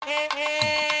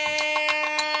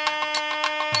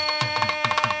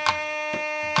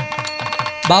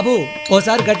బాబు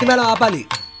ఓసారి గట్టి మేళం ఆపాలి.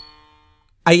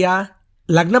 అయ్యా,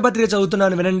 లగ్నపత్రిక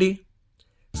చదువుతున్నాను వినండి.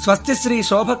 స్వస్తిశ్రీ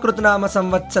శోభకృతనామ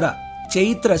సంవత్సర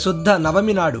చైత్ర శుద్ధ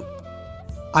నవమి నాడు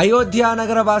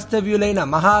అయోధ్యానగర వాస్తవ్యులైన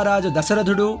మహారాజు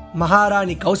దశరథుడు,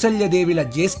 మహారాణి కౌసల్యదేవిల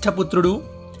జ్యేష్ఠపుత్రుడు,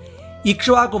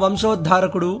 ఇక్ష్వాకు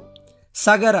వంశోద్ధారకుడు,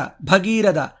 సగర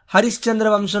భగీరథ హరిశ్చంద్ర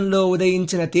వంశంలో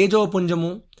ఉదయించిన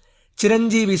తేజోపుంజము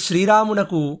చిరంజీవి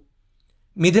శ్రీరామునకు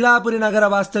మిథిలాపురి నగర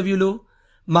వాస్తవ్యులు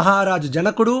మహారాజు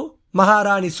జనకుడు,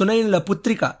 మహారాణి సునైనుల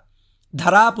పుత్రిక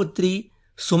ధరాపుత్రి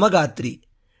సుమగాత్రి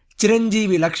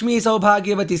చిరంజీవి లక్ష్మీ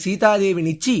సౌభాగ్యవతి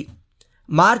సీతాదేవినిచ్చి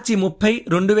మార్చి 30,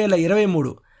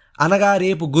 2023 అనగా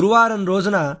రేపు గురువారం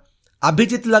రోజున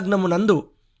అభిజిత్ లగ్నమునందు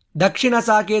దక్షిణ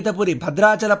సాకేతపురి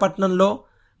భద్రాచలపట్నంలో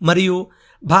మరియు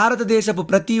భారతదేశపు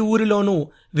ప్రతి ఊరిలోనూ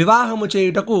వివాహము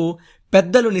చేయుటకు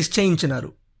పెద్దలు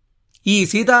నిశ్చయించినారు. ఈ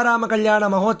సీతారామ కళ్యాణ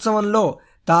మహోత్సవంలో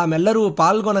తామెల్లరూ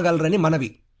పాల్గొనగలరని మనవి.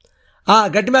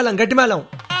 గట్టిమేళం గట్టిమేళం.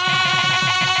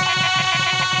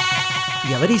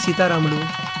 ఎవరి సీతారాములు?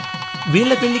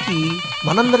 వీళ్ల పెళ్లికి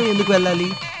మనందరం ఎందుకు వెళ్ళాలి?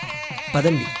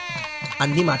 పదండి,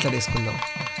 అన్నీ మాట్లాడేసుకుందాం.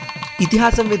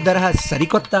 ఇతిహాసం విత్ దరహాస్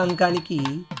సరికొత్త అంకానికి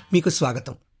మీకు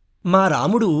స్వాగతం. మా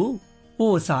రాముడు ఓ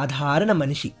సాధారణ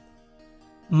మనిషి.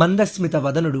 మందస్మిత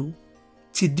వదనుడు,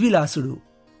 చిద్విలాసుడు,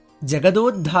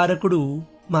 జగదోద్ధారకుడు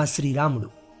మా శ్రీరాముడు.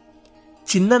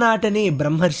 చిన్ననాటనే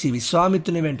బ్రహ్మర్షి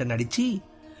విశ్వామిత్రుని వెంట నడిచి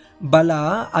బల,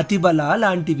 అతిబల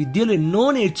లాంటి విద్యలు ఎన్నో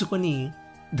నేర్చుకొని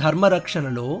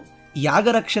ధర్మరక్షణలో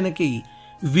యాగరక్షణకి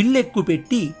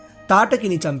విల్లెక్కుపెట్టి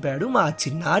తాటకిని చంపాడు మా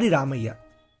చిన్నారి రామయ్య.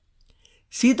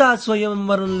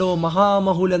 సీతాస్వయంవరంలో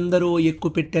మహామహులెందరో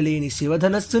ఎక్కుపెట్టలేని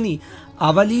శివధనస్సుని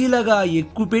అవలీలగా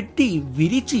ఎక్కుపెట్టి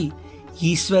విరిచి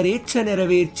ఈశ్వరేచ్ఛ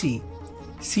నెరవేర్చి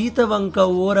సీతవంక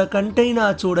ఓరకంటైనా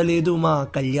చూడలేదు మా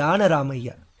కళ్యాణ రామయ్య.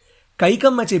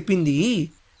 కైకమ్మ చెప్పింది,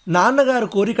 నాన్నగారు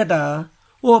కోరికట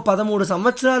ఓ 13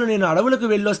 సంవత్సరాలు నేను అడవులకు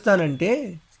వెళ్ళొస్తానంటే,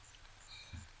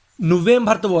 నువ్వేం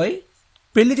భర్తబోయ్,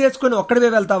 పెళ్లి చేసుకొని ఒక్కడివే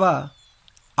వెళ్తావా?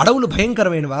 అడవులు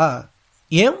భయంకరమైనవా?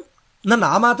 ఏం నన్ను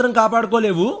ఆ మాత్రం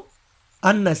కాపాడుకోలేవు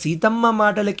అన్న సీతమ్మ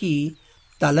మాటలకి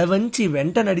తలవంచి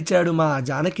వెంట నడిచాడు మా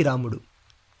జానకిరాముడు.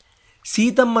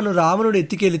 సీతమ్మను రావణుడు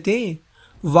ఎత్తికెళితే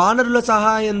వానరుల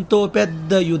సహాయంతో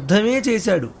పెద్ద యుద్ధమే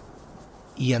చేశాడు.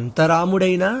 ఎంత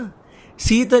రాముడైనా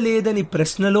సీత లేదని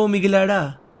ప్రశ్నలో మిగిలాడా?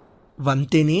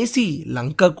 వంతెనేసి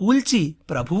లంక కూల్చి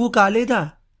ప్రభువు కాలేదా?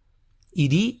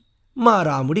 ఇది మా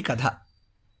రాముడి కథ.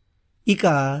 ఇక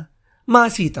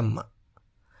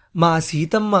మా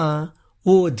సీతమ్మ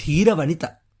ఓ ధీర వనిత,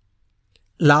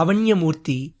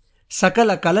 లావణ్యమూర్తి,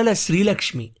 సకల కలల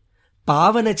శ్రీలక్ష్మి,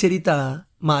 పావన చరిత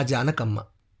మా జానకమ్మ.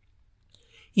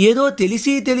 ఏదో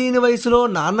తెలిసి తెలియని వయసులో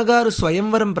నాన్నగారు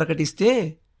స్వయంవరం ప్రకటిస్తే,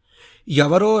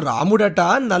 ఎవరో రాముడట,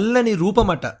 నల్లని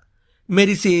రూపమట,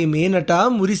 మెరిసే మేనట,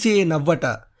 మురిసే నవ్వట,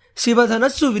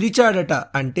 శివధనస్సు విరిచాడట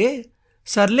అంటే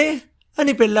సర్లే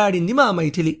అని పెళ్లాడింది మా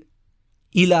మైథిలి.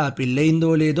 ఇలా పెళ్ళయిందో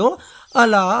లేదో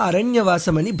అలా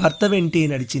అరణ్యవాసమని భర్త వెంటే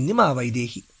నడిచింది మా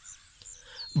వైదేహి.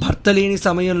 భర్త లేని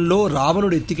సమయంలో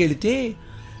రావణుడు ఎత్తికెళితే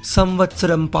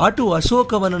సంవత్సరం పాటు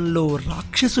అశోకవనంలో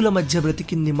రాక్షసుల మధ్య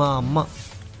బ్రతికింది మా అమ్మ.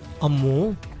 అమ్మో,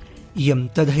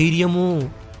 ఎంత ధైర్యమో!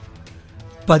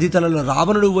 10 తలల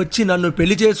రావణుడు వచ్చి నన్ను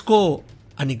పెళ్లి చేసుకో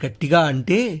అని గట్టిగా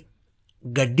అంటే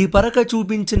గడ్డి పరక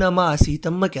చూపించిన మా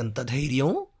సీతమ్మకెంత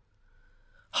ధైర్యం!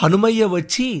 హనుమయ్య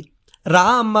వచ్చి, రా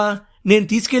అమ్మా, నేను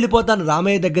తీసుకెళ్ళిపోతాను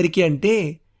రామయ్య దగ్గరికి అంటే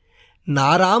నా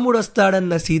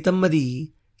రాముడొస్తాడన్న సీతమ్మది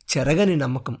చెరగని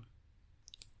నమ్మకం.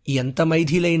 ఎంత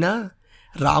మైథిలైనా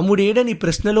రాముడేడని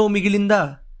ప్రశ్నలో మిగిలిందా?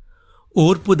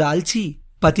 ఓర్పు దాల్చి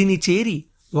పతిని చేరి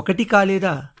ఒకటి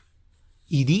కాలేదా?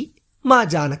 ఇది మా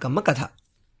జానకమ్మ కథ.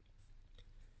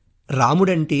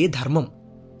 రాముడంటే ధర్మం,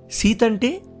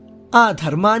 సీతంటే ఆ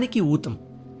ధర్మానికి ఊతం.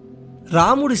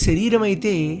 రాముడి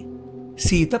శరీరమైతే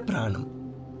సీత ప్రాణం.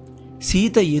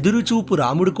 సీత ఎదురుచూపు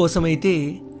రాముడి కోసమైతే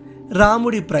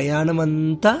రాముడి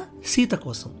ప్రయాణమంతా సీత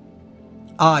కోసం.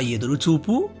 ఆ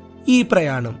ఎదురుచూపు, ఈ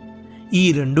ప్రయాణం, ఈ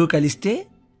రెండూ కలిస్తే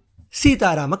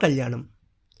సీతారామ కళ్యాణం.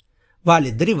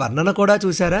 వాళ్ళిద్దరి వర్ణన కూడా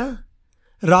చూశారా?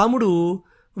 రాముడు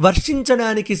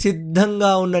వర్షించడానికి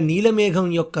సిద్ధంగా ఉన్న నీలమేఘం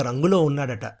యొక్క రంగులో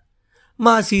ఉన్నాడట.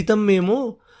 మా సీతమ్మేమో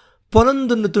పొలం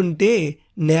దున్నుతుంటే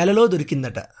నేలలో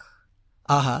దొరికిందట.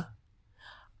 ఆహా,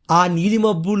 ఆ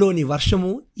నీలిమబ్బులోని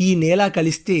వర్షము, ఈ నేల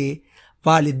కలిస్తే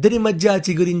వాళ్ళిద్దరి మధ్య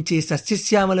చిగురించే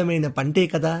సస్యశ్యామలమైన పంటే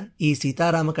కదా ఈ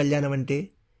సీతారామ కళ్యాణం అంటే.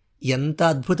 ఎంత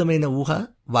అద్భుతమైన ఊహ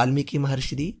వాల్మీకి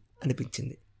మహర్షిది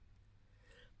అనిపించింది.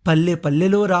 పల్లె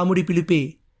పల్లెలో రాముడి పిలిపే,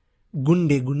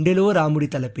 గుండె గుండెలో రాముడి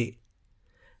తలపే.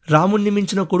 రాముణ్ణి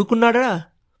మించిన కొడుకున్నాడా?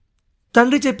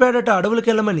 తండ్రి చెప్పాడట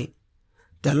అడవులకెళ్ళమని.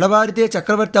 తెల్లవారితే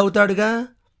చక్రవర్తి అవుతాడుగా,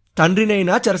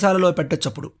 తండ్రినైనా చెరసాలలో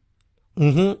పెట్టచ్చప్పుడు.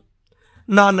 ఉహూ,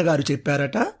 నాన్నగారు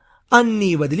చెప్పారట. అన్నీ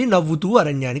వదిలి నవ్వుతూ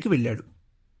అరణ్యానికి వెళ్ళాడు.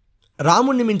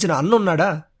 రాముణ్ణి మించిన అన్న ఉన్నాడా?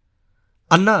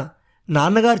 అన్నా,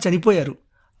 నాన్నగారు చనిపోయారు,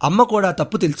 అమ్మ కూడా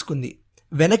తప్పు తెలుసుకుంది,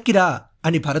 వెనక్కిరా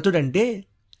అని భరతుడంటే,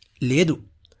 లేదు,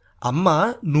 అమ్మ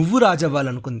నువ్వు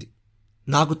రాజవ్వాలనుకుంది,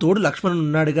 నాకు తోడు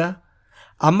లక్ష్మణుడున్నాడుగా,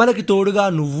 అమ్మలకి తోడుగా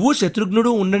నువ్వు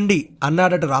శత్రుఘ్నుడు ఉండండి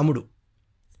అన్నాడట రాముడు.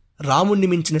 రాముణ్ణి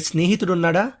మించిన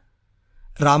స్నేహితుడున్నాడా?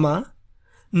 రామా,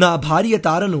 నా భార్య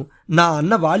తారను నా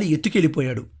అన్న వాలి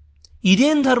ఎత్తుకెళ్ళిపోయాడు,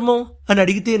 ఇదేం ధర్మం అని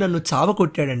అడిగితే నన్ను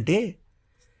చావకొట్టాడంటే,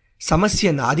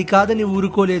 సమస్య నాది కాదని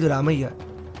ఊరుకోలేదు రామయ్య.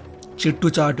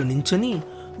 చెట్టుచాటు నించుని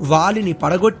వాలిని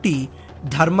పడగొట్టి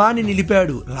ధర్మాన్ని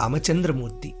నిలిపాడు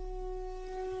రామచంద్రమూర్తి.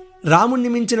 రాముణ్ణి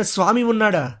మించిన స్వామి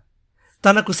ఉన్నాడా?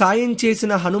 తనకు సాయం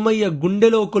చేసిన హనుమయ్య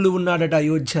గుండెలో కొలువున్నాడట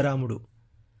అయోధ్యరాముడు.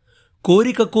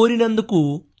 కోరిక కోరినందుకు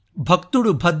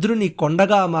భక్తుడు భద్రుని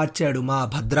కొండగా మార్చాడు మా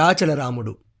భద్రాచల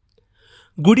రాముడు.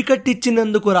 గుడి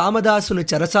కట్టించినందుకు రామదాసును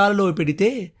చెరసాలలో పెడితే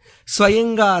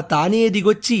స్వయంగా తానే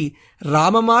దిగొచ్చి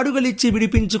రామమాడుగలిచ్చి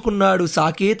విడిపించుకున్నాడు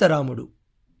సాకేత రాముడు.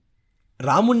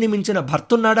 రాముణ్ణి మించిన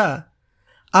భర్తున్నాడా?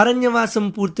 అరణ్యవాసం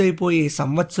పూర్తయిపోయే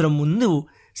సంవత్సరం ముందు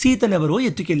సీతనెవరో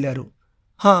ఎత్తుకెళ్లారు.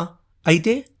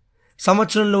 అయితే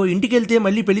సంవత్సరంలో ఇంటికెళ్తే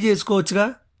మళ్ళీ పెళ్లి చేసుకోవచ్చుగా?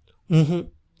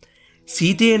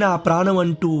 సీతే నా ప్రాణం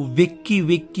అంటూ వెక్కి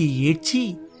వెక్కి ఏడ్చి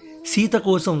సీత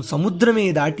కోసం సముద్రమే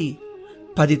దాటి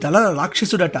 10 తలల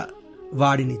రాక్షసుడట,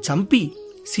 వాడిని చంపి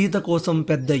సీత కోసం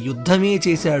పెద్ద యుద్ధమే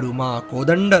చేశాడు మా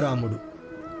కోదండరాముడు.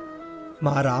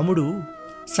 మా రాముడు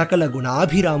సకల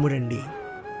గుణాభిరాముడండి.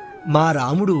 మా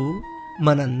రాముడు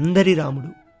మనందరి రాముడు.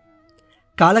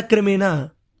 కాలక్రమేణా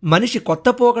మనిషి కొత్త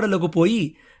పోకడలకు పోయి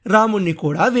రాముణ్ణి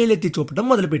కూడా వేలెత్తి చూపటం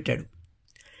మొదలుపెట్టాడు.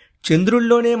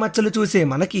 చంద్రుల్లోనే మచ్చలు చూసే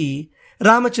మనకి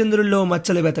రామచంద్రుల్లో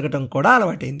మచ్చలు వెతకటం కూడా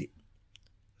అలవాటైంది.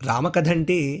 రామకథ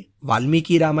అంటే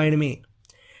వాల్మీకి రామాయణమే.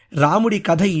 రాముడి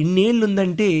కథ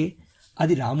ఇన్నేళ్లుందంటే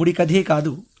అది రాముడి కథే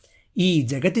కాదు, ఈ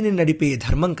జగతిని నడిపే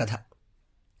ధర్మం కథ.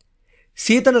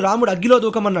 సీతను రాముడు అగ్గిలో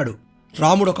దూకమన్నాడు,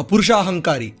 రాముడొక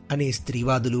పురుషాహంకారి అనే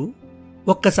స్త్రీవాదులు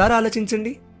ఒక్కసారి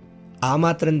ఆలోచించండి. ఆ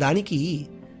మాత్రం దానికి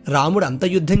రాముడు అంత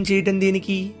యుద్ధం చేయటం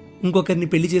దేనికి? ఇంకొకరిని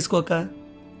పెళ్లి చేసుకోక.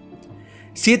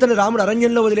 సీతను రాముడు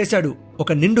అరణ్యంలో వదిలేశాడు,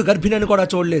 ఒక నిండు గర్భిణిని కూడా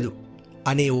చూడలేదు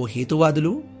అనే ఓ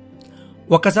హేతువాదులు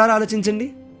ఒక్కసారి ఆలోచించండి.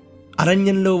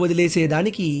 అరణ్యంలో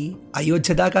వదిలేసేదానికి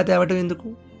అయోధ్య దాకా తేవటం ఎందుకు?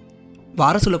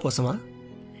 వారసుల కోసమా?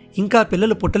 ఇంకా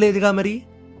పిల్లలు పుట్టలేదుగా మరి.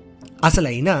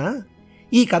 అసలైనా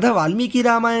ఈ కథ వాల్మీకి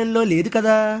రామాయణంలో లేదు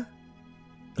కదా.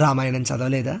 రామాయణం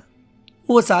చదవలేదా?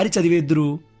 ఓసారి చదివేద్దురు,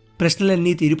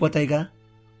 ప్రశ్నలన్నీ తీరిపోతాయిగా.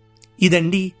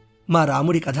 ఇదండి మా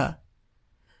రాముడి కథ.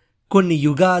 కొన్ని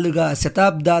యుగాలుగా,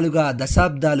 శతాబ్దాలుగా,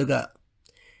 దశాబ్దాలుగా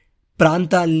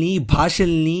ప్రాంతాల్ని,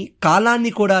 భాషల్ని,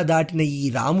 కాలాన్ని కూడా దాటిన ఈ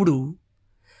రాముడు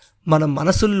మన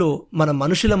మనసుల్లో, మన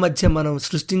మనుషుల మధ్య మనం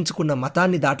సృష్టించుకున్న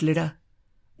మతాన్ని దాటలేడా?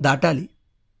 దాటాలి,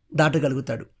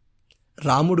 దాటగలుగుతాడు.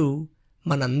 రాముడు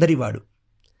మనందరివాడు.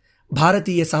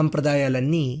 భారతీయ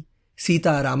సాంప్రదాయాలన్నీ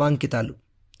సీతారామాంకితాలు.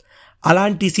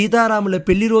 అలాంటి సీతారాముల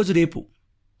పెళ్లి రోజు రేపు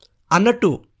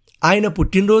అన్నట్టు ఆయన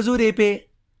పుట్టినరోజు రేపే.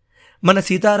 మన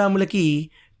సీతారాములకి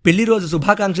పెళ్లి రోజు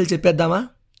శుభాకాంక్షలు చెప్పేద్దామా?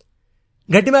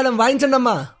 గట్టిమేళం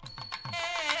వాయించండమ్మా.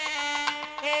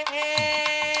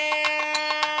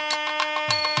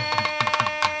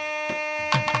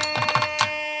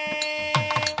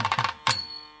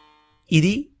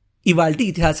 ఇది ఇవాల్టి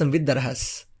ఇతిహాసం విత్ దరహాస్.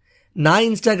 నా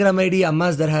ఇన్స్టాగ్రామ్ ఐడి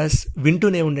అమ్మాస్ దరహాస్.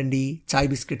 వింటూనే ఉండండి చాయ్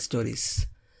biscuit stories.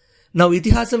 Now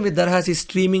Itihasam with Darahas is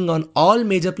streaming on all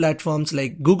major platforms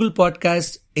like Google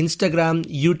Podcasts, Instagram,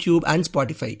 YouTube and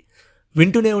Spotify.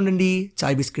 వింటూనే ఉండండి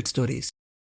చాయ్ బిస్కెట్ స్టోరీస్.